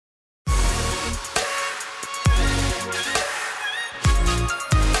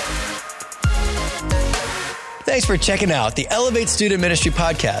Thanks for checking out the Elevate Student Ministry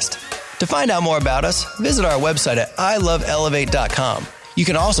podcast. To find out more about us, visit our website at iloveelevate.com. You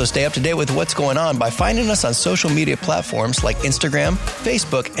can also stay up to date with what's going on by finding us on social media platforms like Instagram,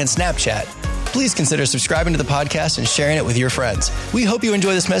 Facebook, and Snapchat. Please consider subscribing to the podcast and sharing it with your friends. We hope you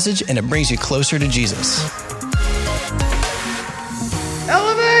enjoy this message and it brings you closer to Jesus.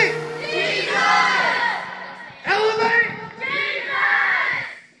 Elevate! Jesus! Elevate! Jesus!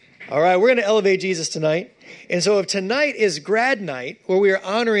 All right, we're going to elevate Jesus tonight. And so if tonight is grad night, where we are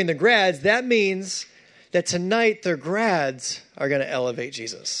honoring the grads, that means that tonight the grads are going to elevate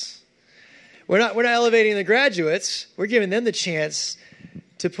Jesus. We're not elevating the graduates. We're giving them the chance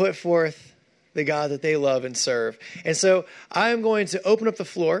to put forth the God that they love and serve. And so I'm going to open up the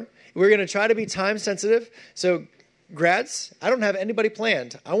floor. We're going to try to be time sensitive. So grads, I don't have anybody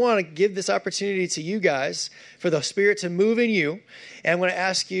planned. I want to give this opportunity to you guys for the Spirit to move in you. And I'm going to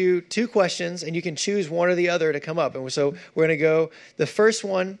ask you 2 questions, and you can choose one or the other to come up. And so we're going to go. The first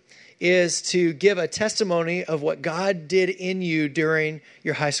one is to give a testimony of what God did in you during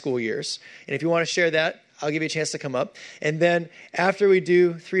your high school years. And if you want to share that, I'll give you a chance to come up. And then after we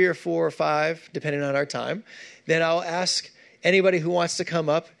do 3 or 4 or 5, depending on our time, then I'll ask anybody who wants to come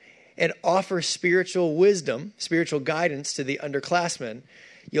up and offer spiritual wisdom, spiritual guidance to the underclassmen.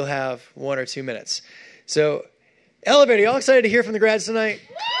 You'll have 1 or 2 minutes. So, Elevator, y'all excited to hear from the grads tonight?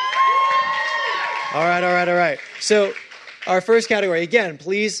 All right. So, our first category, again,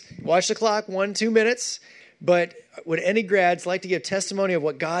 please watch the clock, 1-2 minutes. But would any grads like to give testimony of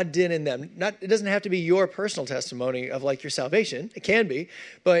what God did in them? It doesn't have to be your personal testimony of like your salvation. It can be.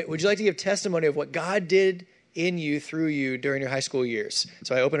 But would you like to give testimony of what God did in you, through you, during your high school years?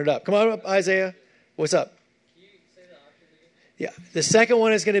 So I open it up. Come on up, Isaiah. What's up? Can you say the option again? Yeah. The second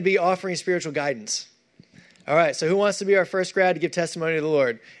one is going to be offering spiritual guidance. All right. So who wants to be our first grad to give testimony to the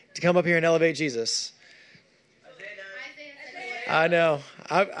Lord? To come up here and elevate Jesus? I know.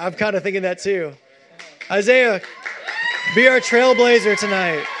 I'm kind of thinking that too. Isaiah, be our trailblazer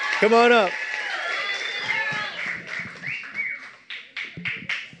tonight. Come on up.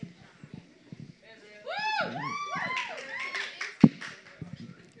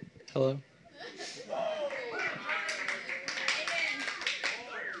 Hello.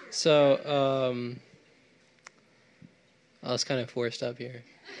 So, I was kind of forced up here.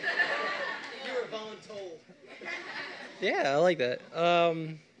 You were voluntold. Yeah, I like that.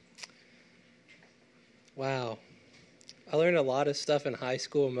 Wow. I learned a lot of stuff in high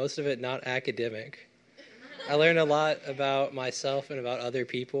school, most of it not academic. I learned a lot about myself and about other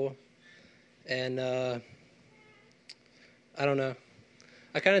people. And, I don't know.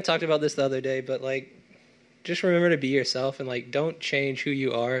 I kind of talked about this the other day, but, like, just remember to be yourself and, like, don't change who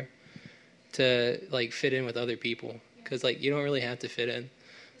you are to, like, fit in with other people. Because, like, you don't really have to fit in.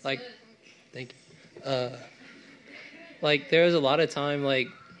 Like, thank you. Like, there was a lot of time, like,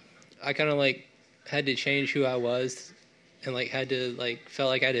 I kind of, like, had to change who I was and, like, had to, like, felt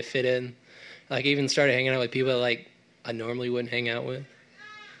like I had to fit in. Like, even started hanging out with people that, like, I normally wouldn't hang out with.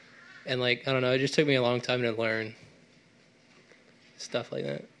 And, like, I don't know, it just took me a long time to learn stuff like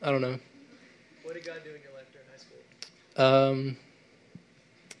that. I don't know. What did God do in your life during high school?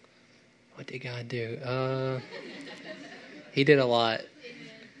 What did God do? He did a lot.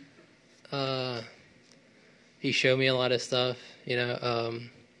 He showed me a lot of stuff, you know.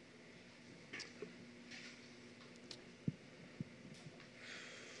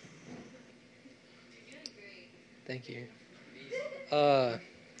 Thank you.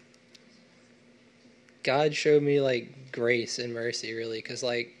 God showed me, like, grace and mercy, really, because,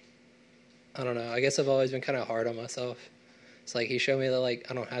 like, I don't know, I guess I've always been kind of hard on myself. It's like he showed me that, like,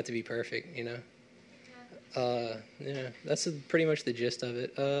 I don't have to be perfect, you know? Yeah, that's pretty much the gist of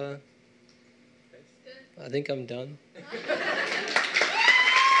it. I think I'm done.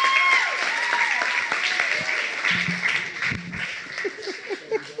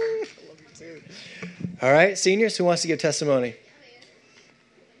 All right, seniors, who wants to give testimony?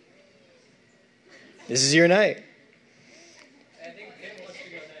 This is your night. I think Ben wants to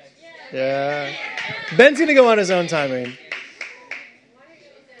go next. Yeah. Ben's going to go on his own timing.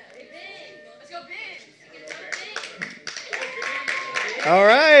 All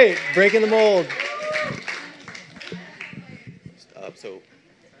right, breaking the mold. So,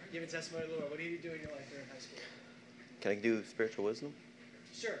 Give a testimony, Lord. What do you do in your life during high school? can I do spiritual wisdom?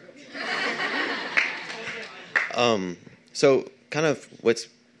 Sure. So kind of what's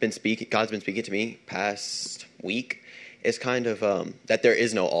been God's been speaking to me past week is kind of that there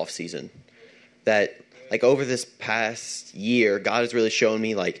is no off season. That like over this past year, God has really shown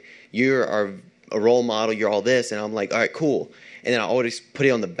me like you are a role model, you're all this, and I'm like, all right, cool. And then I always put it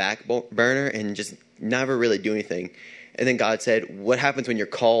on the back burner and just never really do anything. And then God said, what happens when you're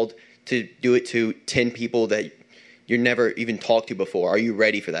called to do it to 10 people that you're never even talked to before? Are you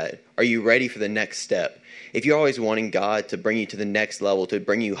ready for that? Are you ready for the next step? If you're always wanting God to bring you to the next level, to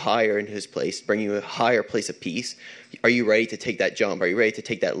bring you higher into his place, bring you a higher place of peace, are you ready to take that jump? Are you ready to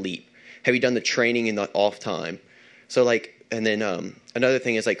take that leap? Have you done the training in the off time? So and then another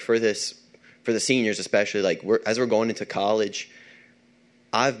thing is for the seniors especially, as we're going into college,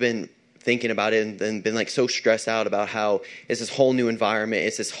 I've been thinking about it and been so stressed out about how it's this whole new environment,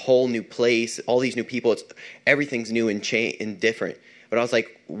 it's this whole new place, all these new people, everything's new and different. But I was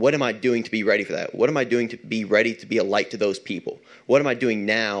like, what am I doing to be ready for that? What am I doing to be ready to be a light to those people? What am I doing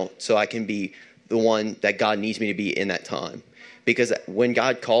now so I can be the one that God needs me to be in that time? Because when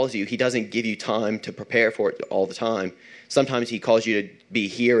God calls you, he doesn't give you time to prepare for it all the time. Sometimes he calls you to be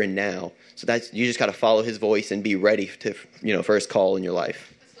here and now. So you just got to follow his voice and be ready for his call in your life.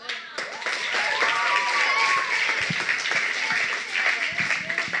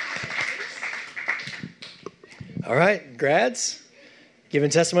 All right, grads, giving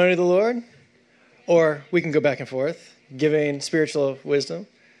testimony to the Lord, or we can go back and forth, giving spiritual wisdom.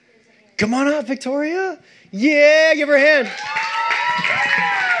 Come on up, Victoria. Yeah, give her a hand.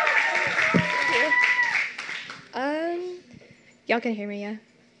 Y'all can hear me, yeah?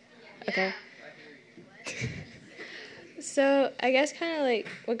 Okay. So I guess kind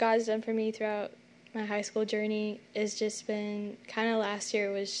of what God's done for me throughout my high school journey has just been kind of last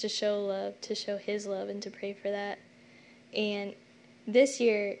year was to show love, to show his love and to pray for that. And this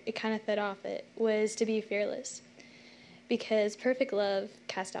year, it kind of fed off it, was to be fearless. Because perfect love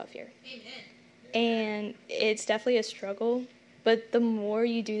casts out fear. Amen. And it's definitely a struggle, but the more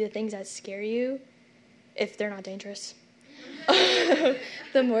you do the things that scare you, if they're not dangerous,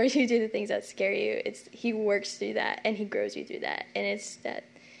 the more you do the things that scare you, he works through that and he grows you through that. And it's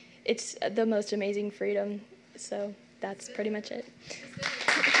the most amazing freedom. So that's pretty much it.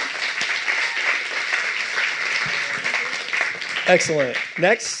 Excellent.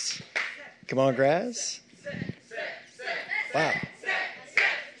 Next. Come on, grads. Wow.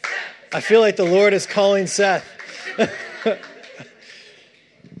 I feel like the Lord is calling Seth.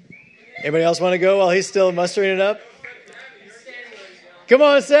 Anybody else want to go while he's still mustering it up? Come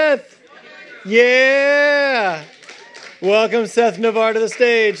on, Seth. Yeah. Welcome, Seth Navarre, to the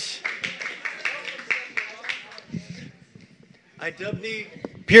stage. I dubbed thee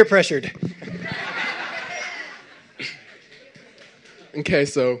peer pressured. Okay,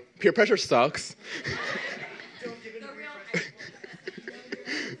 so peer pressure sucks.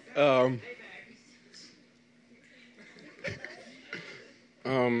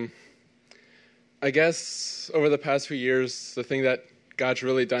 I guess over the past few years, the thing that God's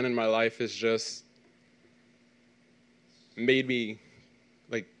really done in my life is just made me,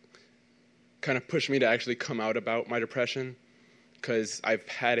 kind of pushed me to actually come out about my depression, because I've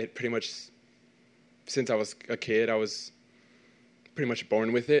had it pretty much since I was a kid. I was pretty much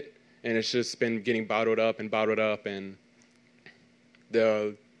born with it, and it's just been getting bottled up, and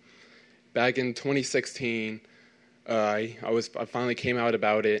back in 2016, I finally came out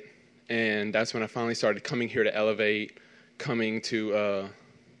about it, and that's when I finally started coming here to Elevate, coming to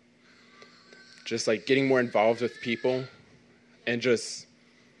just getting more involved with people, and just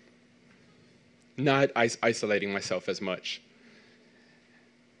not isolating myself as much,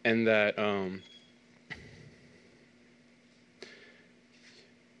 and that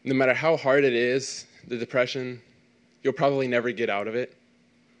no matter how hard it is, the depression, you'll probably never get out of it.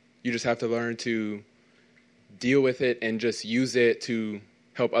 You just have to learn to deal with it and just use it to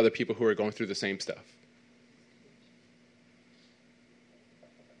help other people who are going through the same stuff.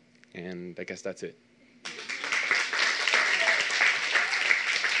 And I guess that's it.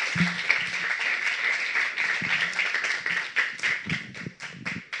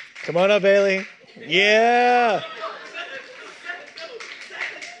 Come on up, Bailey. Yeah.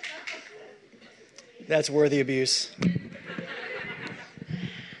 That's worthy abuse.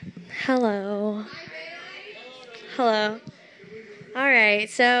 Hello. All right,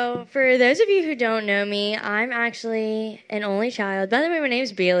 so for those of you who don't know me, I'm actually an only child. By the way, my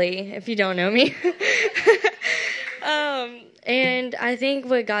name's Bailey, if you don't know me. And I think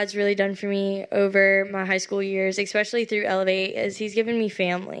what God's really done for me over my high school years, especially through Elevate, is he's given me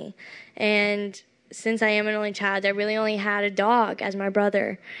family. And since I am an only child, I really only had a dog as my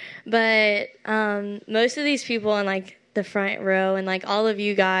brother. But most of these people in the front row and all of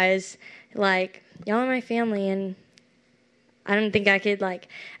you guys, y'all are my family, and I don't think I could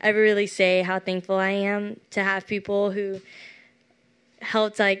ever really say how thankful I am to have people who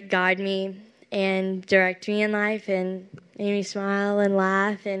helped guide me and direct me in life. And made me smile and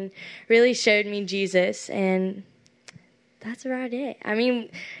laugh and really showed me Jesus. And that's about it. I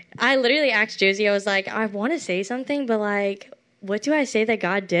mean, I literally asked Josie, I was like, I want to say something, but like, what do I say that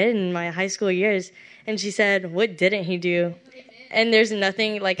God did in my high school years? And she said, what didn't he do? And there's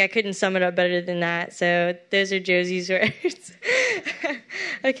nothing, like, I couldn't sum it up better than that. So those are Josie's words.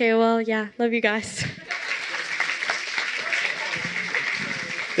 Okay, well, yeah, love you guys.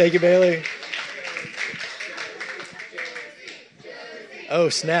 Thank you, Bailey. Oh,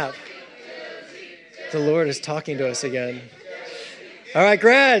 snap. The Lord is talking to us again. All right,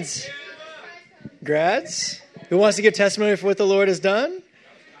 grads. Grads? Who wants to give testimony for what the Lord has done?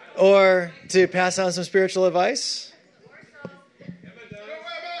 Or to pass on some spiritual advice?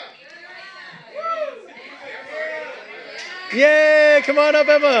 Yay! Come on up,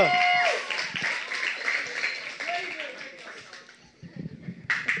 Emma.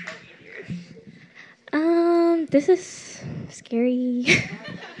 This is scary.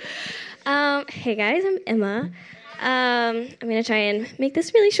 Hey guys, I'm Emma. I'm going to try and make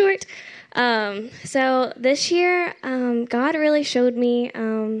this really short. So this year, God really showed me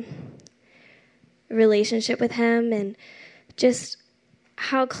a relationship with him and just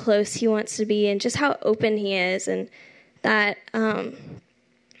how close he wants to be and just how open he is, and that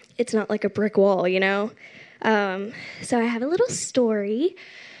it's not like a brick wall, you know? So I have a little story.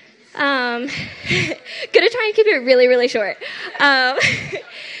 Gonna try and keep it really, really short.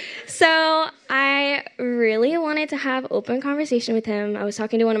 So I really wanted to have open conversation with him. I was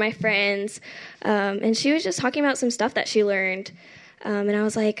talking to one of my friends, and she was just talking about some stuff that she learned. And I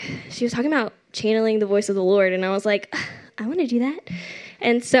was like, she was talking about channeling the voice of the Lord, and I was like, I want to do that.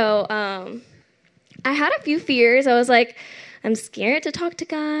 And so I had a few fears. I was like, I'm scared to talk to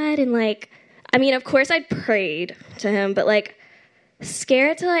God, and like, I mean, of course I'd prayed to him, but like,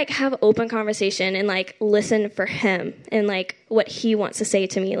 scared to like have open conversation and like listen for him and like what he wants to say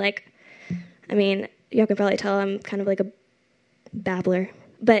to me. Like, I mean, y'all can probably tell I'm kind of like a babbler,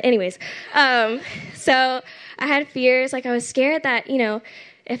 but anyways, so I had fears. Like, I was scared that, you know,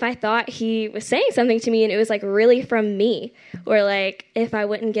 if I thought he was saying something to me and it was like really from me, or like if I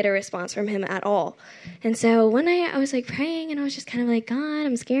wouldn't get a response from him at all. And so one night I was like praying, and I was just kind of like, God,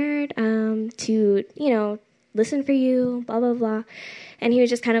 I'm scared to, you know, listen for you, blah, blah, blah. And he was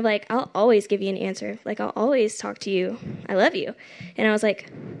just kind of like, I'll always give you an answer. Like, I'll always talk to you. I love you. And I was like,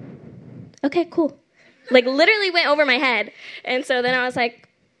 okay, cool. Like, literally went over my head. And so then I was like,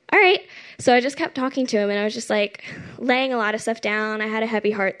 all right. So I just kept talking to him, and I was just like laying a lot of stuff down. I had a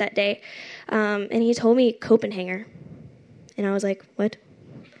heavy heart that day. And he told me Copenhagen. And I was like, what?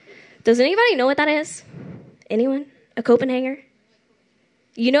 Does anybody know what that is? Anyone? A Copenhagen?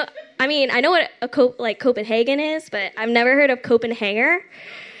 You know, I mean, I know what like Copenhagen is, but I've never heard of Copenhagen.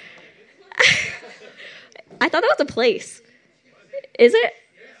 I thought that was a place. Is it?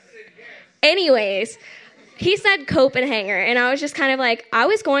 Anyways, he said Copenhagen, and I was just kind of like, I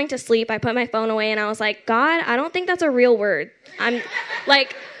was going to sleep. I put my phone away, and I was like, God, I don't think that's a real word. I'm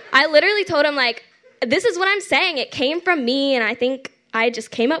like, I literally told him, like, this is what I'm saying. It came from me, and I think I just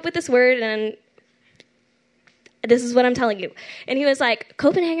came up with this word, and this is what I'm telling you. And he was like,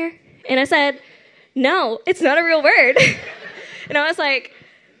 Copenhagen? And I said, no, it's not a real word. And I was like,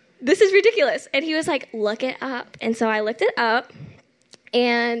 this is ridiculous. And he was like, look it up. And so I looked it up.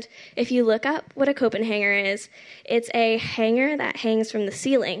 And if you look up what a Copenhagen is, it's a hanger that hangs from the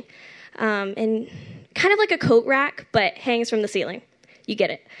ceiling. And kind of like a coat rack, but hangs from the ceiling. You get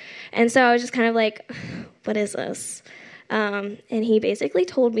it. And so I was just kind of like, what is this? And he basically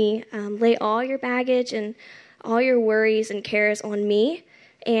told me, lay all your baggage and all your worries and cares on me,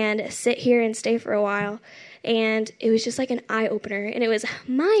 and sit here and stay for a while. And it was just like an eye-opener, and it was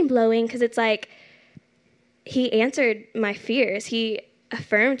mind-blowing, because it's like he answered my fears. He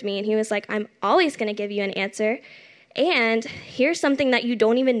affirmed me, and he was like, I'm always going to give you an answer, and here's something that you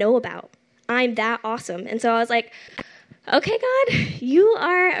don't even know about. I'm that awesome. And so I was like, okay, God, you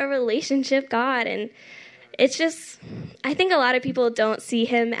are a relationship God. And it's just, I think a lot of people don't see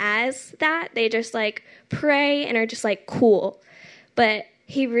him as that. They just like pray and are just like, cool. But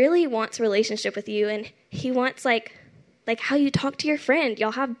he really wants a relationship with you, and he wants like how you talk to your friend.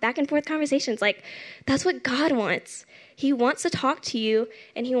 Y'all have back and forth conversations. Like, that's what God wants. He wants to talk to you,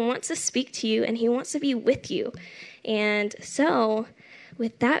 and he wants to speak to you, and he wants to be with you. And so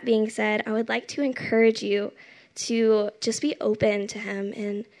with that being said, I would like to encourage you to just be open to him,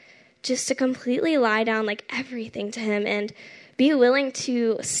 and just to completely lie down like everything to him, and be willing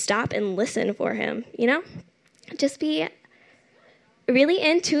to stop and listen for him, you know? Just be really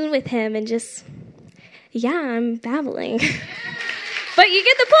in tune with him, and just, yeah, I'm babbling. But you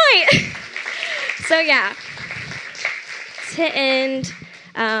get the point. So yeah. to end.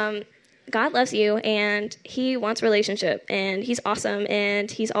 God loves you, and he wants a relationship, and he's awesome,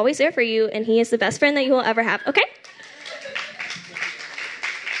 and he's always there for you, and he is the best friend that you will ever have, okay?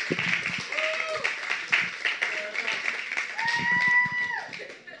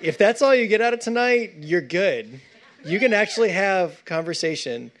 If that's all you get out of tonight, you're good. You can actually have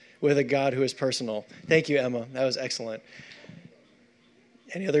conversation with a God who is personal. Thank you, Emma. That was excellent.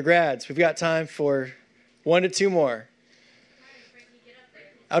 Any other grads? We've got time for 1 to 2 more.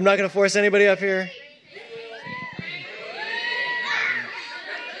 I'm not going to force anybody up here.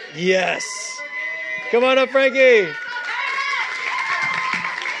 Yes. Come on up, Frankie.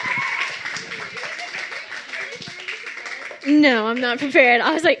 No, I'm not prepared.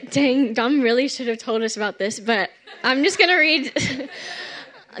 I was like, dang, Dom really should have told us about this, but I'm just going to read,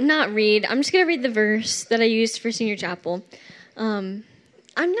 I'm just going to read the verse that I used for senior chapel. I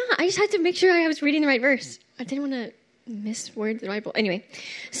just had to make sure I was reading the right verse. I didn't want to misword the Bible. Anyway,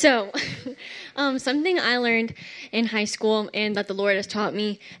 so something I learned in high school and that the Lord has taught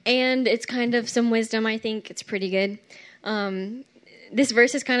me, and it's kind of some wisdom, I think it's pretty good. This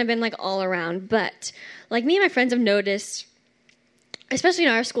verse has kind of been like all around, but like me and my friends have noticed, especially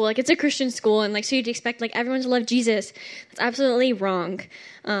in our school, like it's a Christian school, and like so you'd expect like everyone to love Jesus. That's absolutely wrong.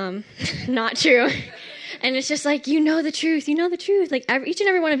 Not true. And it's just like, you know the truth. Like each and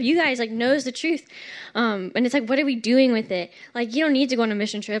every one of you guys like knows the truth. And it's like, what are we doing with it? Like, you don't need to go on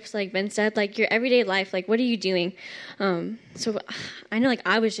mission trips, like Ben said. Like your everyday life, like what are you doing? So I know like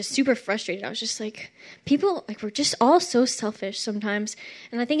I was just super frustrated. I was just like, people like we're just all so selfish sometimes.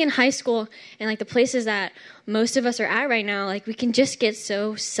 And I think in high school and like the places that most of us are at right now, like we can just get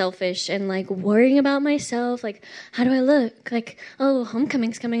so selfish and like worrying about myself. Like, how do I look? Like, oh,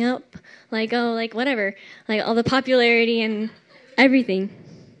 homecoming's coming up. Like, oh, like whatever. Like all the popularity and everything.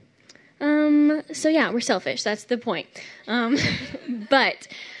 So yeah, we're selfish. That's the point. But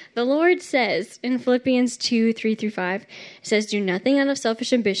the Lord says in Philippians 2:3-5, it says, "Do nothing out of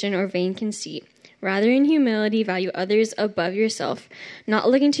selfish ambition or vain conceit. Rather, in humility, value others above yourself, not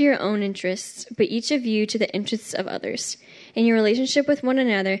looking to your own interests, but each of you to the interests of others. In your relationship with one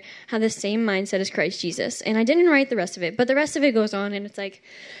another, have the same mindset as Christ Jesus." And I didn't write the rest of it, but the rest of it goes on, and it's like,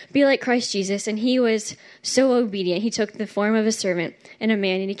 be like Christ Jesus. And he was so obedient. He took the form of a servant and a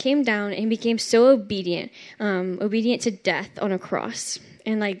man, and he came down and became so obedient, obedient to death on a cross.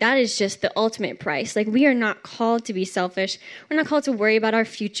 And, like, that is just the ultimate price. Like, we are not called to be selfish. We're not called to worry about our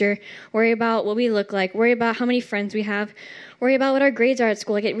future, worry about what we look like, worry about how many friends we have, worry about what our grades are at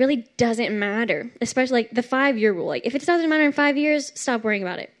school. Like, it really doesn't matter, especially, like, the 5-year rule. Like, if it doesn't matter in 5 years, stop worrying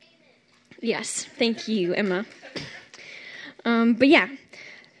about it. Yes, thank you, Emma. But, yeah.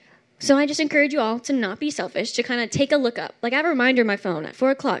 So I just encourage you all to not be selfish, to kind of take a look up. Like, I have a reminder on my phone at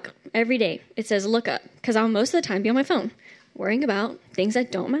 4 o'clock every day. It says look up, because I'll most of the time be on my phone, worrying about things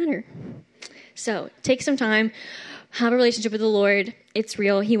that don't matter. So take some time, have a relationship with the Lord. It's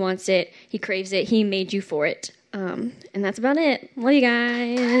real. He wants it. He craves it. He made you for it. And that's about it. Love you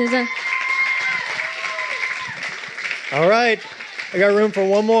guys. All right. I got room for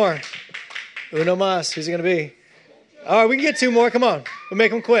one more. Uno mas. Who's it going to be? All right, we can get 2 more. Come on. We'll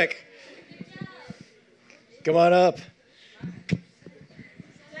make them quick. Come on up.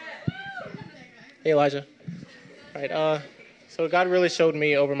 Hey, Elijah. All right. So God really showed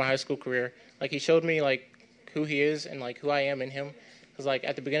me over my high school career, like he showed me like who he is and like who I am in him. Because like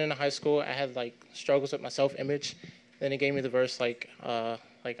at the beginning of high school, I had like struggles with my self-image. Then he gave me the verse like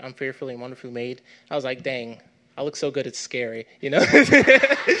I'm fearfully and wonderfully made. I was like, dang, I look so good, it's scary, you know. So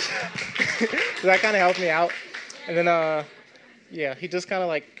that kind of helped me out. And then he just kind of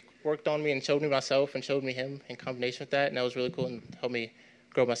like worked on me and showed me myself and showed me him in combination with that, and that was really cool and helped me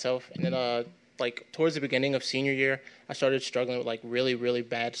grow myself. And then like towards the beginning of senior year, I started struggling with like really, really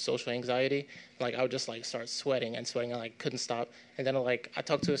bad social anxiety. Like I would just like start sweating and like couldn't stop. And then like I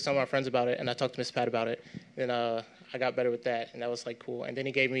talked to some of my friends about it, and I talked to Miss Pat about it. And I got better with that, and that was like cool. And then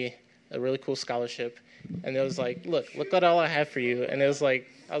he gave me a really cool scholarship, and it was like, look at all I have for you. And it was like,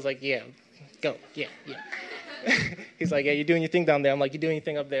 I was like, yeah, go, yeah. He's like, yeah, you're doing your thing down there. I'm like, you're doing your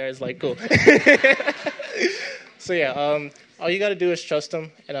thing up there. It's like, cool. So yeah, all you got to do is trust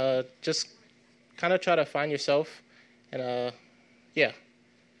him and just kind of try to find yourself, and yeah.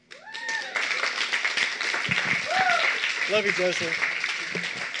 Love you,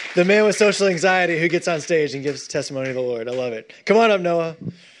 Joseph. The man with social anxiety who gets on stage and gives testimony to the Lord. I love it. Come on up, Noah.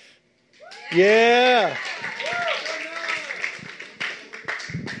 Yeah.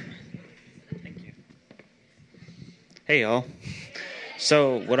 Hey, y'all.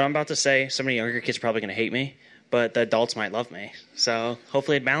 So what I'm about to say, some of the younger kids are probably going to hate me, but the adults might love me. So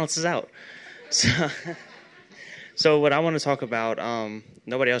hopefully it balances out. So what I want to talk about,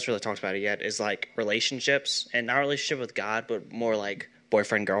 nobody else really talked about it yet, is like relationships, and not relationship with God, but more like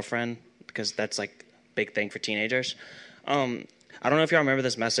boyfriend, girlfriend, because that's like a big thing for teenagers. I don't know if y'all remember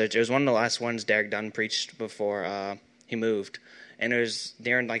this message. It was one of the last ones Derek Dunn preached before he moved, and it was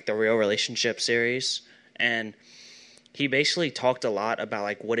during like the Real Relationship series, and he basically talked a lot about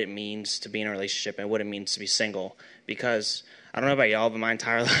like what it means to be in a relationship and what it means to be single. Because I don't know about y'all, but my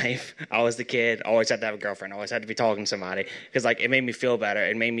entire life, I was the kid, always had to have a girlfriend, always had to be talking to somebody. Because like it made me feel better.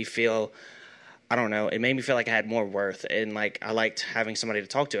 It made me feel, I don't know, it made me feel like I had more worth. And like I liked having somebody to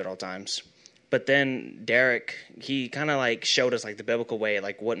talk to at all times. But then Derek, he kind of like showed us like the biblical way,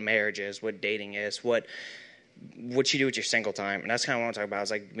 like what marriage is, what dating is, what you do with your single time. And that's kind of what I want to talk about,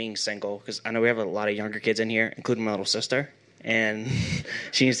 is like being single. Because I know we have a lot of younger kids in here, including my little sister. And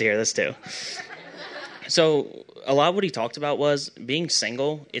she needs to hear this too. So a lot of what he talked about was being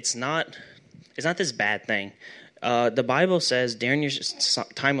single. It's not this bad thing. The Bible says during your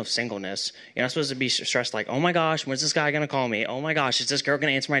time of singleness, you're not supposed to be stressed like, oh my gosh, when's this guy going to call me? Oh my gosh, is this girl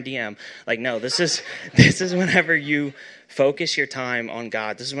going to answer my DM? Like, no, this is whenever you focus your time on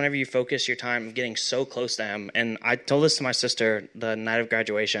God. This is whenever you focus your time of getting so close to him. And I told this to my sister the night of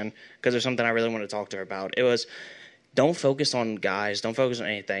graduation because there's something I really want to talk to her about. It was, don't focus on guys. Don't focus on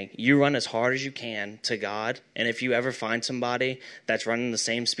anything. You run as hard as you can to God. And if you ever find somebody that's running the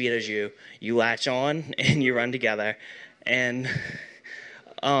same speed as you, you latch on and you run together. And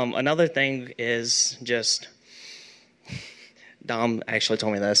another thing is just, Dom actually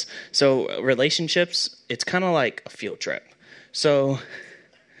told me this. So relationships, it's kind of like a field trip. So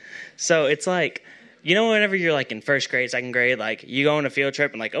it's like, you know, whenever you're like in first grade, second grade, like you go on a field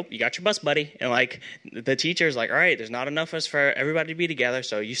trip and like, oh, you got your bus buddy. And like the teacher's like, all right, there's not enough of us for everybody to be together.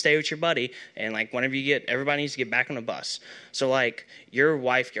 So you stay with your buddy. And like whenever everybody needs to get back on the bus. So like your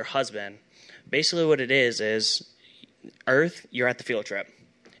wife, your husband, basically what it is Earth, you're at the field trip.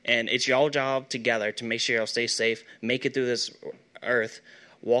 And it's y'all job together to make sure y'all stay safe, make it through this earth,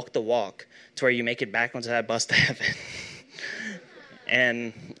 walk the walk to where you make it back onto that bus to heaven.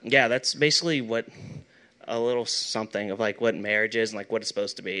 And yeah, that's basically what a little something of like what marriage is and like what it's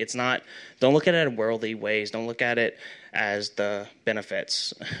supposed to be. It's not, don't look at it in worldly ways. Don't look at it as the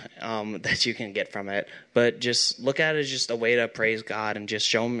benefits that you can get from it. But just look at it as just a way to praise God and just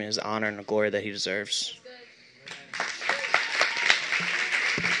show him his honor and the glory that he deserves.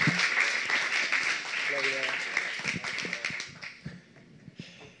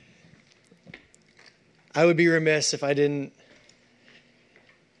 I would be remiss if I didn't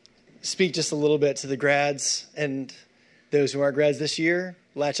speak just a little bit to the grads and those who aren't grads this year.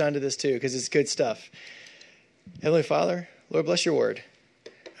 Latch onto this too, because it's good stuff. Heavenly Father, Lord, bless your word.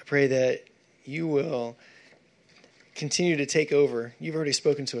 I pray that you will continue to take over. You've already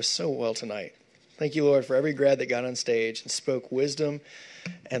spoken to us so well tonight. Thank you, Lord, for every grad that got on stage and spoke wisdom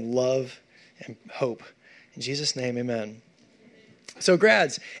and love and hope. In Jesus' name, amen. So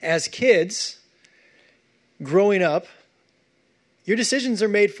grads, as kids growing up, your decisions are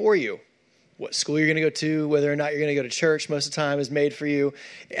made for you. What school you're going to go to, whether or not you're going to go to church most of the time is made for you.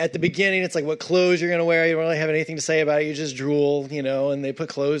 At the beginning, it's like what clothes you're going to wear. You don't really have anything to say about it. You just drool, and they put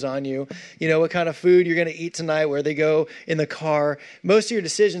clothes on you. What kind of food you're going to eat tonight, where they go in the car. Most of your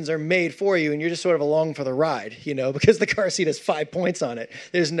decisions are made for you, and you're just sort of along for the ride, because the car seat has 5 points on it.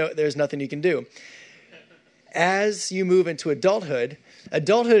 There's nothing you can do. As you move into adulthood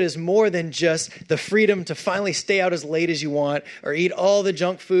is more than just the freedom to finally stay out as late as you want or eat all the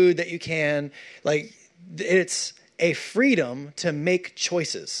junk food that you can. Like, it's a freedom to make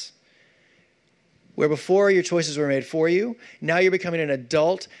choices. Where before your choices were made for you, now you're becoming an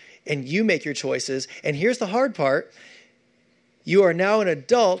adult and you make your choices. And here's the hard part. You are now an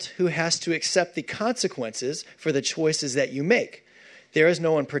adult who has to accept the consequences for the choices that you make. There is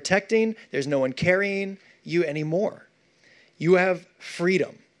no one protecting, there's no one carrying you anymore. You have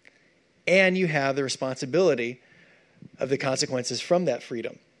freedom, and you have the responsibility of the consequences from that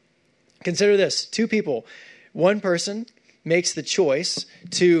freedom. Consider this, 2 people. One person makes the choice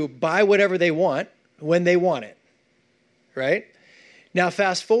to buy whatever they want when they want it, right? Now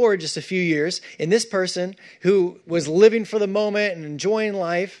fast forward just a few years, and this person who was living for the moment and enjoying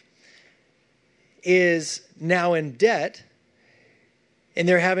life is now in debt, and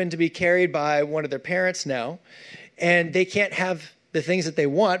they're having to be carried by one of their parents now, and they can't have the things that they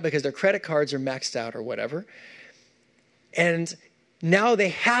want because their credit cards are maxed out or whatever. And now they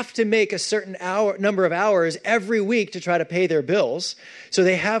have to make a certain number of hours every week to try to pay their bills, so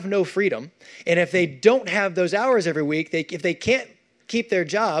they have no freedom. And if they don't have those hours every week, if they can't keep their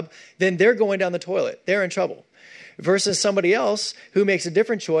job, then they're going down the toilet. They're in trouble. versus somebody else who makes a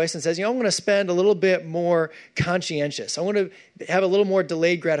different choice and says, I'm going to spend a little bit more conscientious. I want to have a little more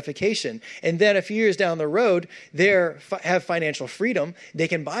delayed gratification. And then a few years down the road, they have financial freedom. They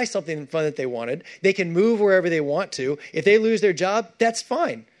can buy something fun that they wanted. They can move wherever they want to. If they lose their job, that's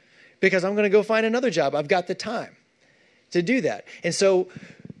fine, because I'm going to go find another job. I've got the time to do that. And so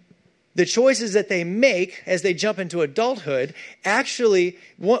the choices that they make as they jump into adulthood, actually,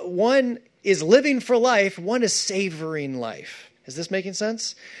 one is living for life, one is savoring life. Is this making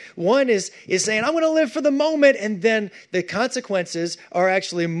sense? One is saying, I'm going to live for the moment, and then the consequences are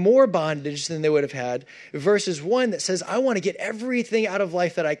actually more bondage than they would have had, versus one that says, I want to get everything out of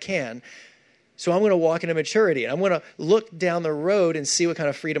life that I can, so I'm going to walk into maturity, and I'm going to look down the road and see what kind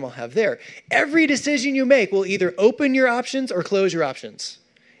of freedom I'll have there. Every decision you make will either open your options or close your options.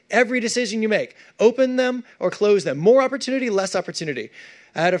 Every decision you make, open them or close them. More opportunity, less opportunity.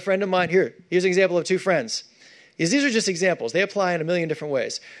 I had a friend of mine here. Here's an example of two friends. These are just examples. They apply in a million different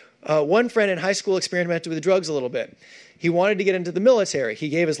ways. One friend in high school experimented with drugs a little bit. He wanted to get into the military. He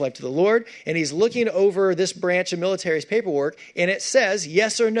gave his life to the Lord, and he's looking over this branch of military's paperwork, and it says,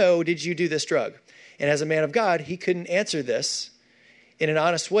 yes or no, did you do this drug? And as a man of God, he couldn't answer this in an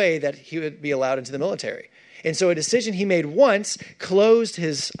honest way that he would be allowed into the military. And so a decision he made once closed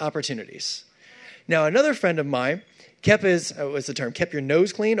his opportunities. Now, another friend of mine kept kept your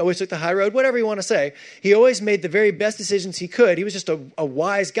nose clean, always took the high road, whatever you want to say. He always made the very best decisions he could. He was just a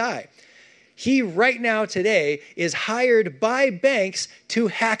wise guy. He right now today is hired by banks to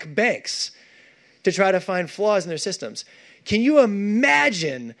hack banks to try to find flaws in their systems. Can you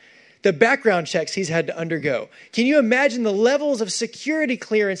imagine the background checks he's had to undergo? Can you imagine the levels of security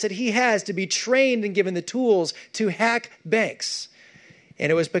clearance that he has to be trained and given the tools to hack banks?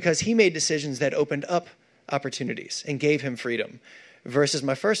 And it was because he made decisions that opened up opportunities and gave him freedom, versus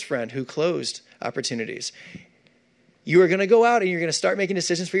my first friend who closed opportunities. You are going to go out and you're going to start making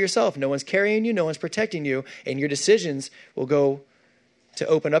decisions for yourself. No one's carrying you, no one's protecting you, and your decisions will go to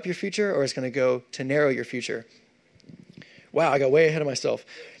open up your future, or it's going to go to narrow your future. Wow, I got way ahead of myself.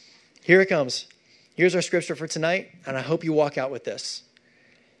 Here it comes. Here's our scripture for tonight, and I hope you walk out with this.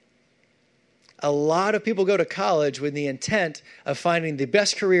 A lot of people go to college with the intent of finding the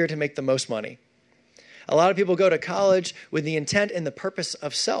best career to make the most money. A lot of people go to college with the intent and the purpose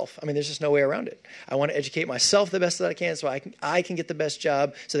of self. I mean, there's just no way around it. I want to educate myself the best that I can so I can get the best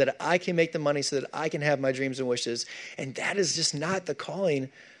job, so that I can make the money, so that I can have my dreams and wishes. And that is just not the calling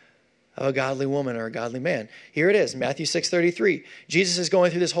of a godly woman or a godly man. Here it is, Matthew 6:33. Jesus is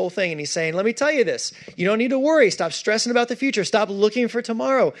going through this whole thing, and he's saying, let me tell you this. You don't need to worry. Stop stressing about the future. Stop looking for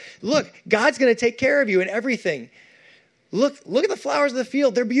tomorrow. Look, God's going to take care of you in everything. Look at the flowers of the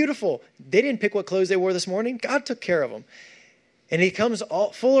field. They're beautiful. They didn't pick what clothes they wore this morning. God took care of them. And he comes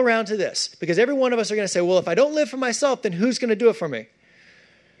all full around to this, because every one of us are going to say, well, if I don't live for myself, then who's going to do it for me?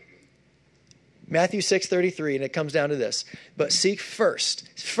 Matthew 6:33, and it comes down to this. But seek first,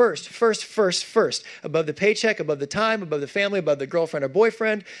 above the paycheck, above the time, above the family, above the girlfriend or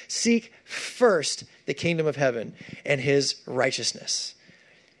boyfriend, seek first the kingdom of heaven and his righteousness.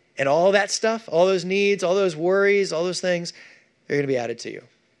 And all that stuff, all those needs, all those worries, all those things, they're going to be added to you.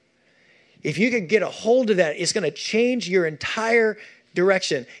 If you can get a hold of that, it's going to change your entire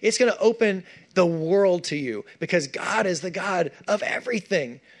direction. It's going to open the world to you, because God is the God of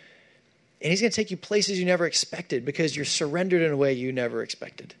everything. And he's going to take you places you never expected, because you're surrendered in a way you never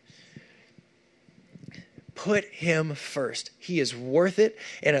expected. Put him first. He is worth it.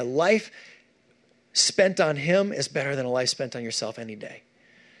 And a life spent on him is better than a life spent on yourself any day.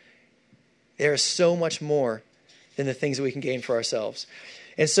 There is so much more than the things that we can gain for ourselves.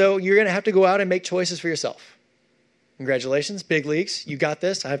 And so you're going to have to go out and make choices for yourself. Congratulations, big leagues. You got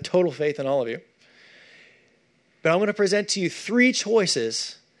this. I have total faith in all of you. But I'm going to present to you 3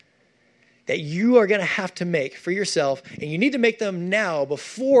 choices that you are going to have to make for yourself. And you need to make them now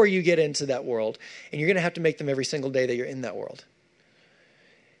before you get into that world. And you're going to have to make them every single day that you're in that world.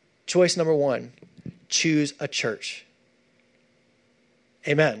 Choice number 1, choose a church.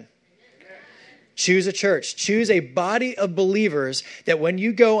 Amen. Choose a church. Choose a body of believers that when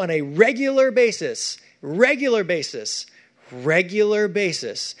you go on a regular basis, you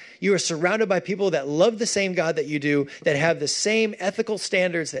are surrounded by people that love the same God that you do, that have the same ethical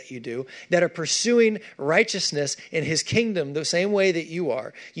standards that you do, that are pursuing righteousness in his kingdom the same way that you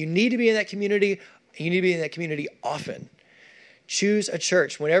are. You need to be in that community, and you need to be in that community often. Choose a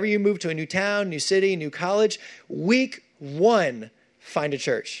church. Whenever you move to a new town, new city, new college, week 1, find a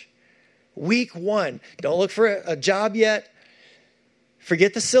church. Week 1. Don't look for a job yet.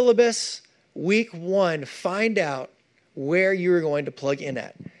 Forget the syllabus. Week 1, find out where you are going to plug in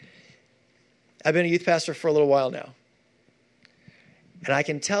at. I've been a youth pastor for a little while now. And I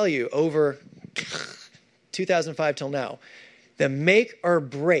can tell you, over 2005 till now, the make or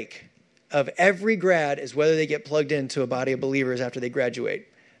break of every grad is whether they get plugged into a body of believers after they graduate.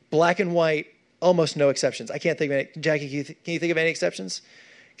 Black and white, almost no exceptions. I can't think of any. Jackie, can you think of any exceptions?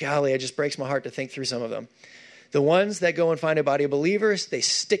 Golly, it just breaks my heart to think through some of them. The ones that go and find a body of believers, they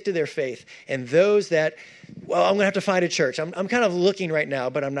stick to their faith. And those that, well, I'm going to have to find a church. I'm kind of looking right now,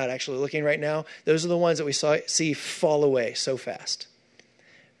 but I'm not actually looking right now. Those are the ones that we see fall away so fast.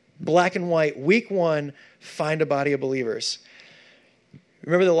 Black and white, week one, find a body of believers.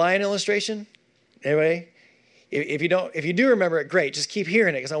 Remember the lion illustration? Anyway, if you do remember it, great. Just keep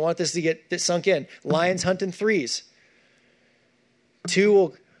hearing it because I want this to get sunk in. Lions hunt in threes. 2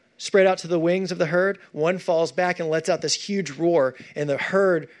 will spread out to the wings of the herd. 1 falls back and lets out this huge roar, and the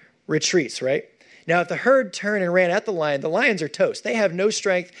herd retreats, right? Now, if the herd turned and ran at the lions are toast. They have no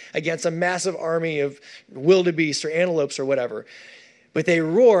strength against a massive army of wildebeest or antelopes or whatever. But they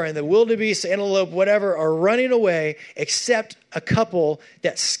roar, and the wildebeest, antelope, whatever, are running away, except a couple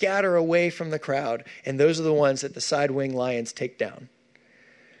that scatter away from the crowd. And those are the ones that the side wing lions take down.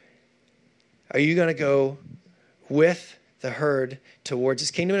 Are you going to go with the herd towards his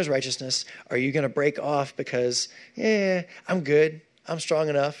kingdom and his righteousness? Are you going to break off because, I'm good, I'm strong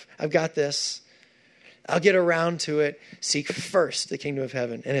enough, I've got this, I'll get around to it? Seek first the kingdom of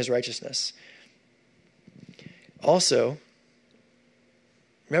heaven and his righteousness. Also,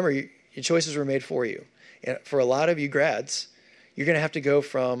 remember, your choices were made for you. And for a lot of you grads, you're going to have to go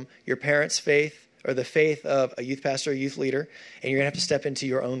from your parents' faith or the faith of a youth pastor, a youth leader, and you're going to have to step into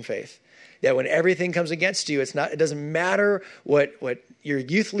your own faith. That when everything comes against you, it doesn't matter what your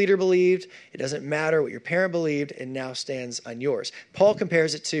youth leader believed. It doesn't matter what your parent believed. It now stands on yours. Paul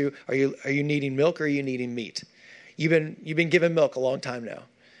compares it to, are you needing milk or are you needing meat? You've been given milk a long time now.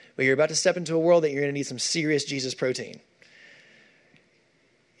 But you're about to step into a world that you're going to need some serious Jesus protein.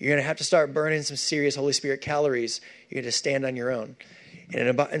 You're going to have to start burning some serious Holy Spirit calories. You're going to stand on your own.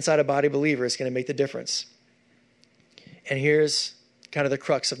 And inside a body believer, it's going to make the difference. And here's kind of the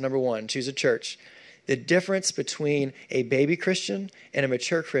crux of number 1, choose a church. The difference between a baby Christian and a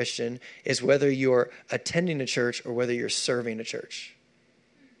mature Christian is whether you're attending a church or whether you're serving a church.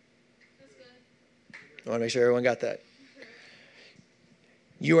 That's good. I want to make sure everyone got that.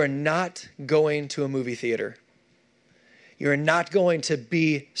 You are not going to a movie theater. You are not going to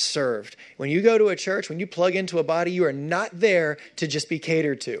be served. When you go to a church, when you plug into a body, you are not there to just be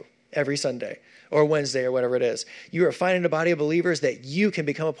catered to every Sunday or Wednesday or whatever it is. You are finding a body of believers that you can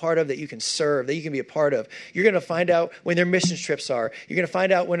become a part of, that you can serve, that you can be a part of. You're going to find out when their mission trips are. You're going to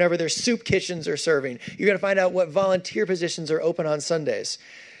find out whenever their soup kitchens are serving. You're going to find out what volunteer positions are open on Sundays.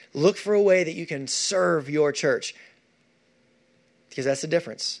 Look for a way that you can serve your church, because that's the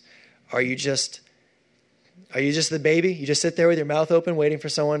difference. Are you just the baby? You just sit there with your mouth open waiting for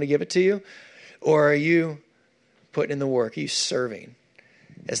someone to give it to you? Or are you putting in the work? Are you serving?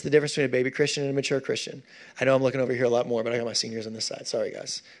 That's the difference between a baby Christian and a mature Christian. I know I'm looking over here a lot more, but I got my seniors on this side. Sorry,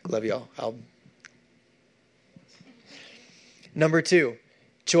 guys. Love y'all. Number 2,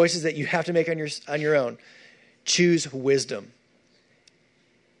 choices that you have to make on your own. Choose wisdom.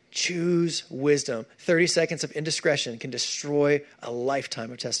 Choose wisdom. 30 seconds of indiscretion can destroy a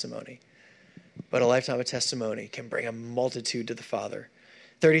lifetime of testimony. But a lifetime of testimony can bring a multitude to the Father.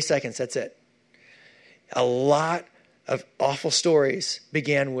 30 seconds, that's it. A lot of awful stories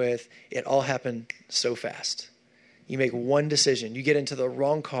began with, it all happened so fast. You make one decision. You get into the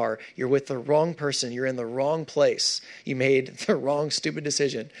wrong car. You're with the wrong person. You're in the wrong place. You made the wrong stupid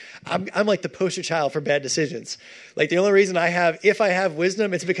decision. I'm like the poster child for bad decisions. Like the only reason if I have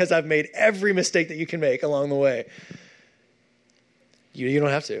wisdom, it's because I've made every mistake that you can make along the way. You don't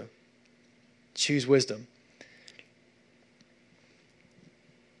have to. Choose wisdom.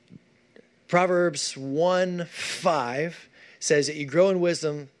 Proverbs 1:5 says that you grow in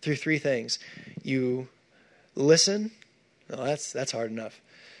wisdom through 3 things. You listen. Oh, that's hard enough.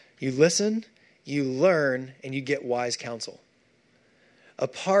 You listen, you learn, and you get wise counsel. A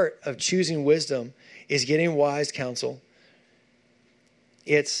part of choosing wisdom is getting wise counsel.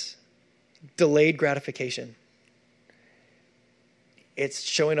 It's delayed gratification. It's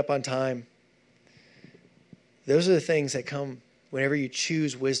showing up on time. Those are the things that come whenever you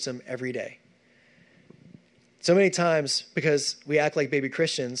choose wisdom every day. So many times, because we act like baby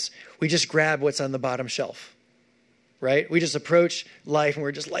Christians, we just grab what's on the bottom shelf, right? We just approach life and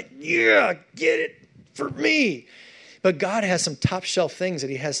we're just like, yeah, get it for me. But God has some top shelf things that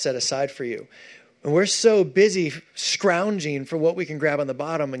he has set aside for you. And we're so busy scrounging for what we can grab on the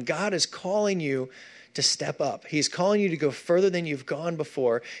bottom, and God is calling you to step up. He's calling you to go further than you've gone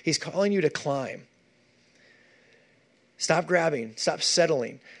before. He's calling you to climb. Stop grabbing. Stop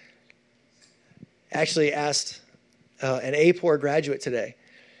settling. Actually asked an A-Poor graduate today.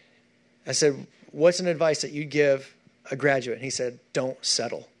 I said, what's an advice that you'd give a graduate? And he said, don't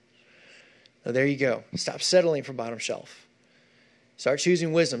settle. Now, there you go. Stop settling for bottom shelf. Start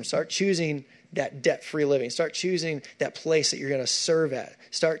choosing wisdom. Start choosing that debt-free living. Start choosing that place that you're going to serve at.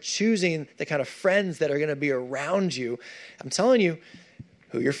 Start choosing the kind of friends that are going to be around you. I'm telling you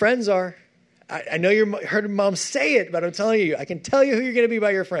who your friends are. I know you heard mom say it, but I'm telling you, I can tell you who you're going to be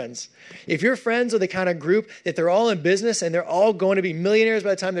by your friends. If your friends are the kind of group that they're all in business and they're all going to be millionaires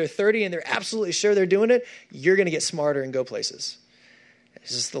by the time they're 30 and they're absolutely sure they're doing it, you're going to get smarter and go places.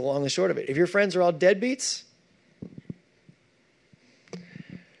 It's just the long and the short of it. If your friends are all deadbeats,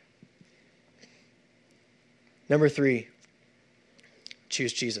 number 3,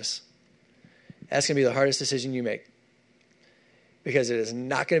 choose Jesus. That's going to be the hardest decision you make because it is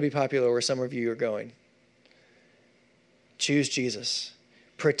not going to be popular where some of you are going. Choose Jesus.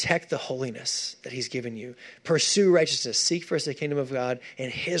 Protect the holiness that he's given you. Pursue righteousness. Seek first the kingdom of God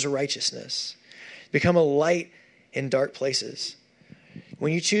and his righteousness. Become a light in dark places.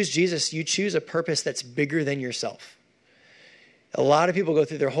 When you choose Jesus, you choose a purpose that's bigger than yourself. A lot of people go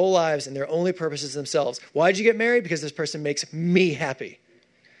through their whole lives and their only purpose is themselves. Why'd you get married? Because this person makes me happy.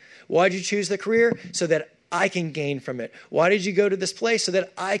 Why'd you choose the career? So that I can gain from it. Why did you go to this place? So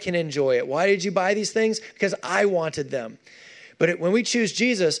that I can enjoy it. Why did you buy these things? Because I wanted them. But when we choose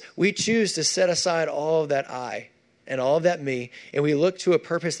Jesus, we choose to set aside all of that I and all of that me, and we look to a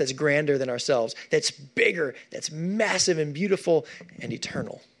purpose that's grander than ourselves, that's bigger, that's massive and beautiful and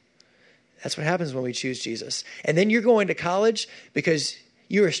eternal. That's what happens when we choose Jesus. And then you're going to college because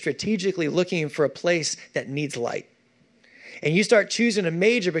you are strategically looking for a place that needs light. And you start choosing a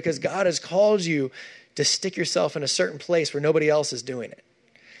major because God has called you to stick yourself in a certain place where nobody else is doing it.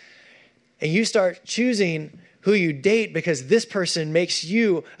 And you start choosing who you date because this person makes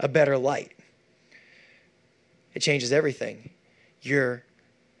you a better light. It changes everything. Your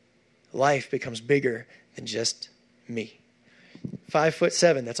life becomes bigger than just me.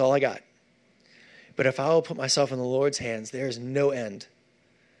 5'7", that's all I got. But if I will put myself in the Lord's hands, there is no end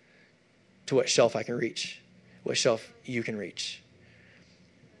to what shelf I can reach, what shelf you can reach.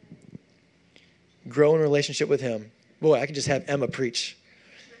 Grow in relationship with him. Boy, I can just have Emma preach.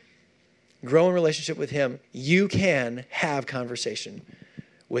 Grow in relationship with him. You can have conversation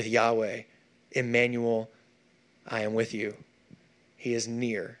with Yahweh, Emmanuel. I am with you. He is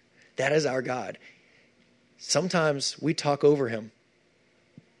near. That is our God. Sometimes we talk over him.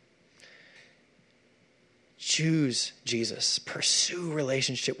 Choose Jesus. Pursue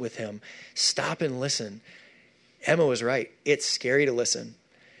relationship with him. Stop and listen. Emma was right. It's scary to listen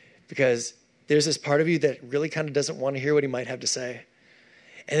because there's this part of you that really kind of doesn't want to hear what he might have to say.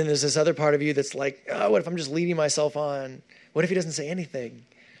 And then there's this other part of you that's like, oh, what if I'm just leading myself on? What if he doesn't say anything?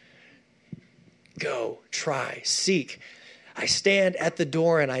 Go, try, seek. I stand at the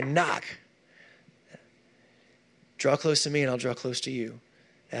door and I knock. Draw close to me and I'll draw close to you.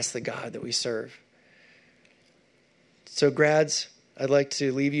 That's the God that we serve. So grads, I'd like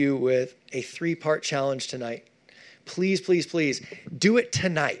to leave you with a 3-part challenge tonight. Please, please, please do it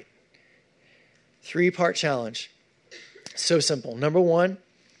tonight. 3-part challenge. So simple. Number 1,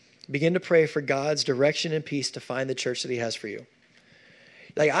 begin to pray for God's direction and peace to find the church that he has for you.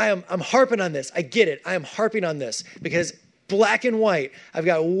 Like I'm harping on this. I get it. I am harping on this because black and white, I've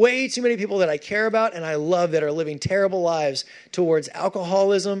got way too many people that I care about and I love that are living terrible lives towards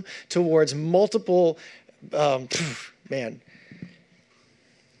alcoholism, towards multiple,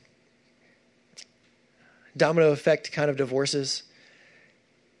 domino effect kind of divorces.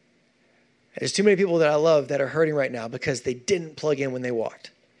 There's too many people that I love that are hurting right now because they didn't plug in when they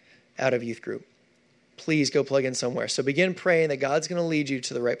walked out of youth group. Please go plug in somewhere. So begin praying that God's going to lead you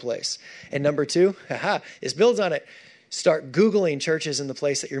to the right place. And number 2, this builds on it. Start Googling churches in the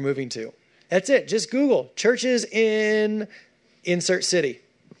place that you're moving to. That's it. Just Google churches in insert city.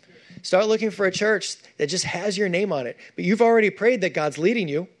 Start looking for a church that just has your name on it. But you've already prayed that God's leading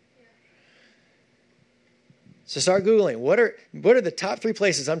you. So start Googling. What are the top 3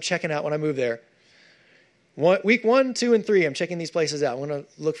 places I'm checking out when I move there? Week 1, 2, and 3, I'm checking these places out. I want to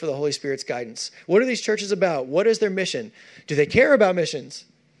look for the Holy Spirit's guidance. What are these churches about? What is their mission? Do they care about missions?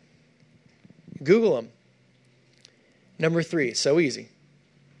 Google them. Number 3, so easy.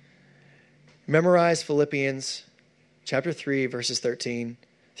 Memorize Philippians chapter 3, verses 13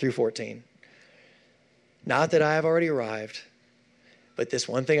 through 14. Not that I have already arrived, But this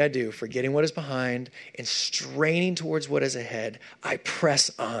one thing I do, forgetting what is behind and straining towards what is ahead, I press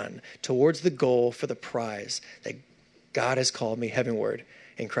on towards the goal for the prize that God has called me heavenward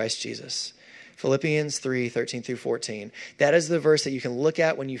in Christ Jesus. Philippians 3:13-14. That is the verse that you can look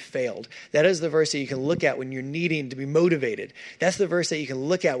at when you failed. That is the verse that you can look at when you're needing to be motivated. That's the verse that you can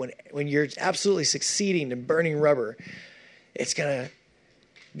look at when you're absolutely succeeding and burning rubber. It's going to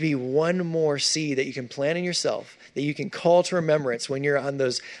be one more seed that you can plant in yourself, that you can call to remembrance when you're on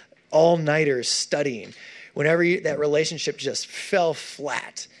those all-nighters studying, whenever that relationship just fell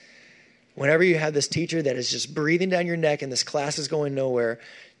flat, whenever you have this teacher that is just breathing down your neck and this class is going nowhere.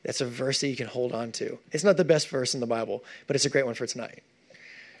 That's a verse that you can hold on to. It's not the best verse in the Bible, but it's a great one for tonight.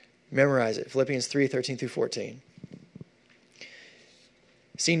 Memorize it. Philippians 3:13-14.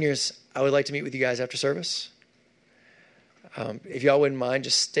 Seniors, I would like to meet with you guys after service. If y'all wouldn't mind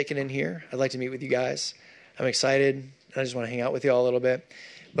just sticking in here, I'd like to meet with you guys. I'm excited. I just want to hang out with y'all a little bit.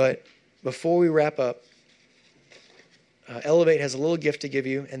 But before we wrap up, Elevate has a little gift to give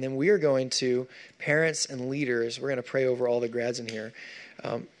you, and then we are going to, parents and leaders, we're going to pray over all the grads in here.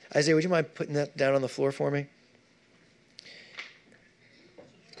 Isaiah, would you mind putting that down on the floor for me?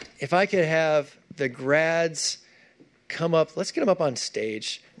 If I could have the grads come up, let's get them up on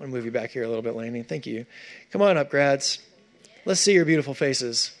stage. I'm going to move you back here a little bit, Laney. Thank you. Come on up, grads. Let's see your beautiful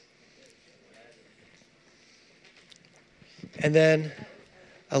faces. And then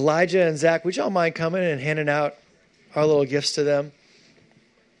Elijah and Zach, would y'all mind coming and handing out our little gifts to them?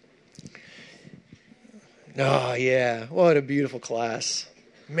 Oh, yeah. What a beautiful class.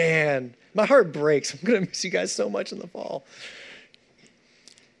 Man, my heart breaks. I'm going to miss you guys so much in the fall.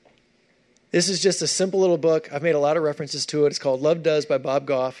 This is just a simple little book. I've made a lot of references to it. It's called Love Does by Bob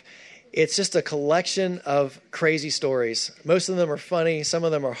Goff. It's just a collection of crazy stories. Most of them are funny. Some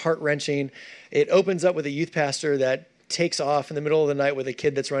of them are heart-wrenching. It opens up with a youth pastor that takes off in the middle of the night with a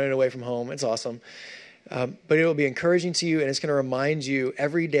kid that's running away from home. It's awesome. But it will be encouraging to you, and it's going to remind you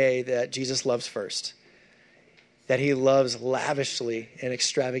every day that Jesus loves first, that he loves lavishly and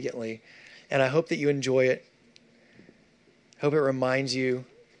extravagantly. And I hope that you enjoy it. I hope it reminds you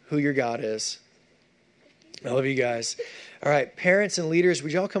who your God is. I love you guys. All right, parents and leaders,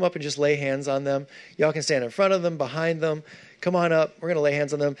 would y'all come up and just lay hands on them? Y'all can stand in front of them, behind them. Come on up. We're going to lay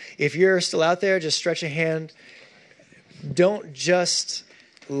hands on them. If you're still out there, just stretch a hand. Don't just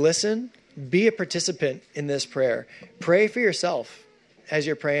listen. Be a participant in this prayer. Pray for yourself as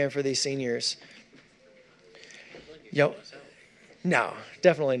you're praying for these seniors. Yo, no,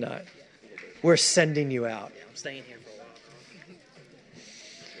 definitely not. We're sending you out. I'm staying here for a while.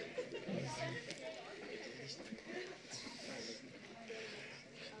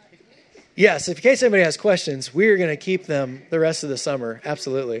 Yes, in case anybody has questions, we're going to keep them the rest of the summer.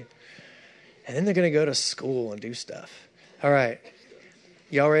 Absolutely. And then they're going to go to school and do stuff. All right.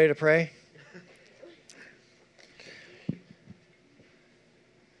 Y'all ready to pray?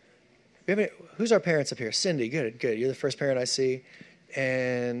 Who's our parents up here? Cindy, good. You're the first parent I see.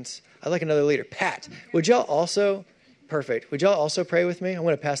 And I'd like another leader. Pat, would y'all also, perfect. Would y'all also pray with me? I'm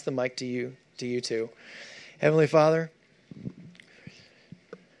going to pass the mic to you two. Heavenly Father,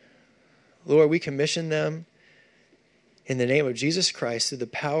 Lord, we commission them in the name of Jesus Christ through the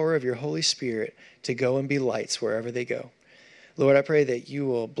power of your Holy Spirit to go and be lights wherever they go. Lord, I pray that you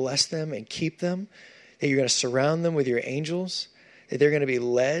will bless them and keep them, that you're going to surround them with your angels, that they're going to be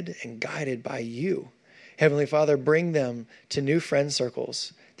led and guided by you. Heavenly Father, bring them to new friend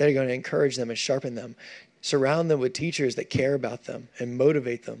circles that are going to encourage them and sharpen them. Surround them with teachers that care about them and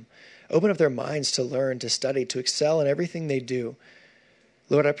motivate them. Open up their minds to learn, to study, to excel in everything they do.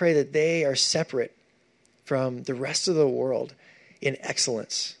 Lord, I pray that they are separate from the rest of the world in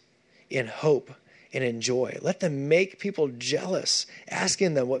excellence, in hope, and in joy. Let them make people jealous,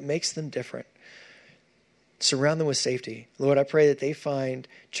 asking them what makes them different. Surround them with safety. Lord, I pray that they find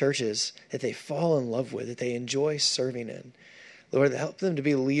churches that they fall in love with, that they enjoy serving in. Lord, help them to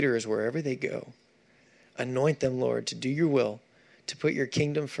be leaders wherever they go. Anoint them, Lord, to do your will, to put your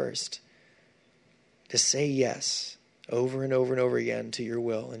kingdom first, to say yes over and over and over again to your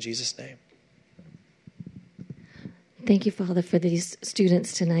will. In Jesus' name. Thank you, Father, for these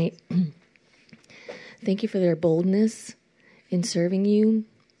students tonight. Thank you for their boldness in serving you.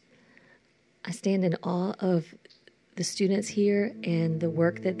 I stand in awe of the students here and the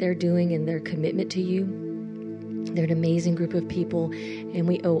work that they're doing and their commitment to you. They're an amazing group of people, and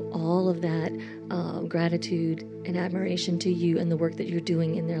we owe all of that gratitude and admiration to you and the work that you're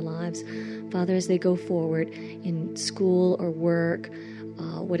doing in their lives. Father, as they go forward in school or work,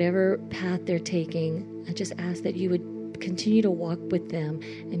 whatever path they're taking, I just ask that you would continue to walk with them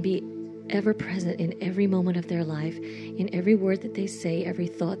and be ever present in every moment of their life, in every word that they say, every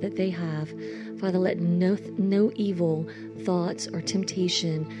thought that they have. Father, let no evil thoughts or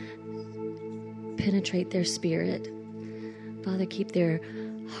temptation penetrate their spirit. Father, keep their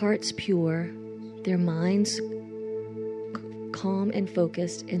hearts pure, their minds calm and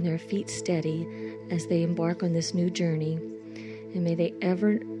focused, and their feet steady as they embark on this new journey. And may they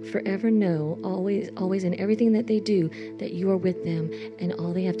forever know, always in everything that they do, that you are with them, and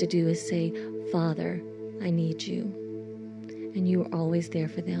all they have to do is say, Father, I need you. And you are always there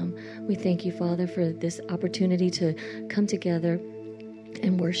for them. We thank you, Father, for this opportunity to come together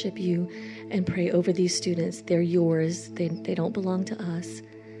and worship you and pray over these students. They're yours. They don't belong to us.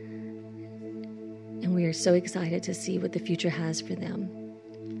 And we are so excited to see what the future has for them.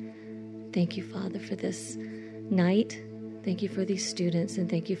 Thank you, Father, for this night. Thank you for these students, and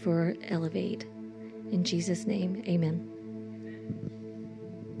thank you for Elevate. In Jesus' name, amen.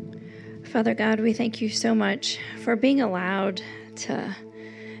 Father God, we thank you so much for being allowed to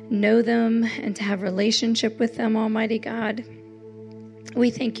know them and to have relationship with them, Almighty God.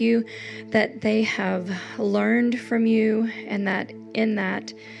 We thank you that they have learned from you, and that in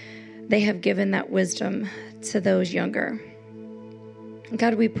that they have given that wisdom to those younger.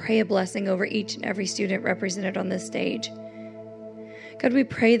 God, we pray a blessing over each and every student represented on this stage. God, we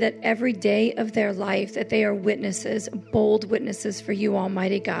pray that every day of their life that they are witnesses, bold witnesses for you,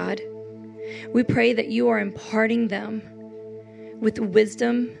 Almighty God. We pray that you are imparting them with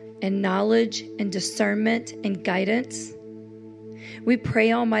wisdom and knowledge and discernment and guidance. We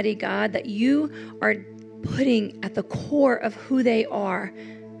pray, Almighty God, that you are putting at the core of who they are.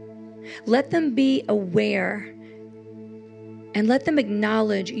 Let them be aware and let them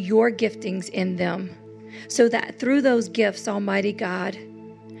acknowledge your giftings in them, so that through those gifts, Almighty God,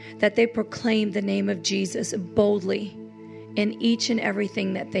 that they proclaim the name of Jesus boldly in each and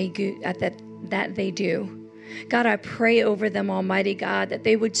everything that they do. God, I pray over them, Almighty God, that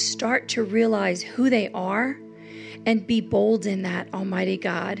they would start to realize who they are and be bold in that, Almighty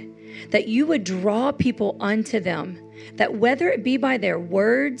God, that you would draw people unto them, that whether it be by their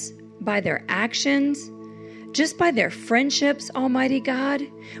words, by their actions, just by their friendships, Almighty God,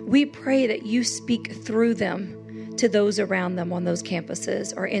 we pray that you speak through them to those around them on those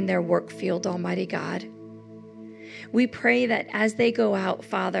campuses or in their work field, Almighty God. We pray that as they go out,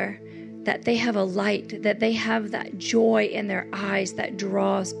 Father, that they have a light, that they have that joy in their eyes that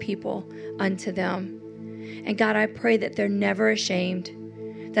draws people unto them. And God, I pray that they're never ashamed,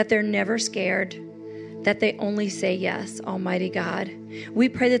 that they're never scared, that they only say yes, Almighty God. We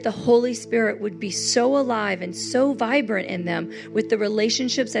pray that the Holy Spirit would be so alive and so vibrant in them with the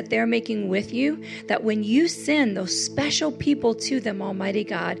relationships that they're making with you, that when you send those special people to them, Almighty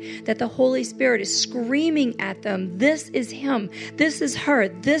God, that the Holy Spirit is screaming at them, this is him, this is her,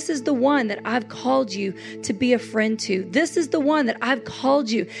 this is the one that I've called you to be a friend to. This is the one that I've called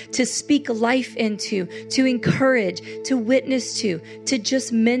you to speak life into, to encourage, to witness to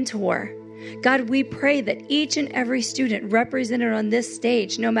just mentor. God, we pray that each and every student represented on this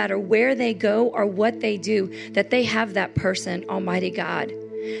stage, no matter where they go or what they do, that they have that person, Almighty God,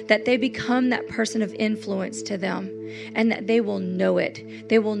 that they become that person of influence to them, and that they will know it.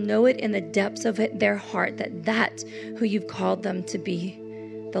 They will know it in the depths of their heart, that that's who you've called them to be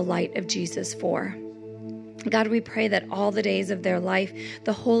the light of Jesus for. God, we pray that all the days of their life,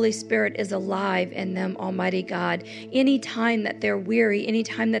 the Holy Spirit is alive in them, Almighty God. Anytime that they're weary,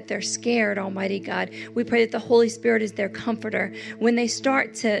 anytime that they're scared, Almighty God, we pray that the Holy Spirit is their comforter. When they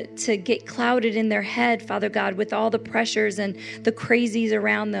start to get clouded in their head, Father God, with all the pressures and the crazies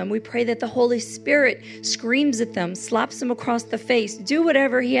around them, we pray that the Holy Spirit screams at them, slaps them across the face, do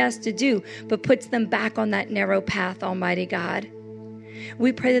whatever he has to do, but puts them back on that narrow path, Almighty God.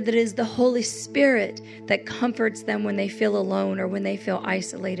 We pray that it is the Holy Spirit that comforts them when they feel alone or when they feel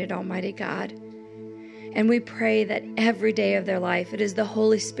isolated, Almighty God. And we pray that every day of their life, it is the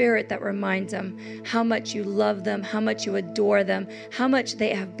Holy Spirit that reminds them how much you love them, how much you adore them, how much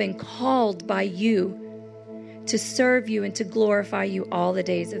they have been called by you to serve you and to glorify you all the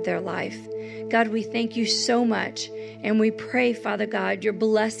days of their life. God, we thank you so much. And we pray, Father God, your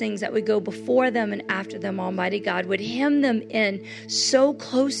blessings that would go before them and after them, Almighty God, would hem them in so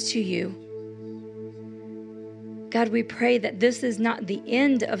close to you. God, we pray that this is not the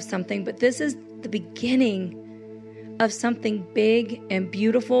end of something, but this is the beginning of something big and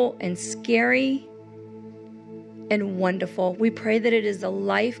beautiful and scary and wonderful. We pray that it is a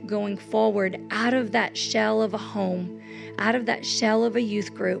life going forward out of that shell of a home, out of that shell of a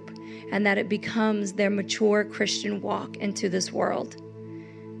youth group, and that it becomes their mature Christian walk into this world.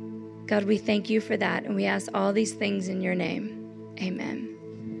 God, we thank you for that, and we ask all these things in your name. Amen.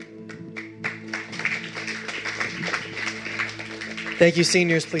 Thank you,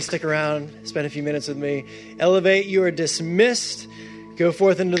 seniors. Please stick around, spend a few minutes with me. Elevate, you are dismissed. Go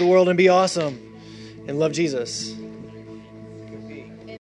forth into the world and be awesome and love Jesus.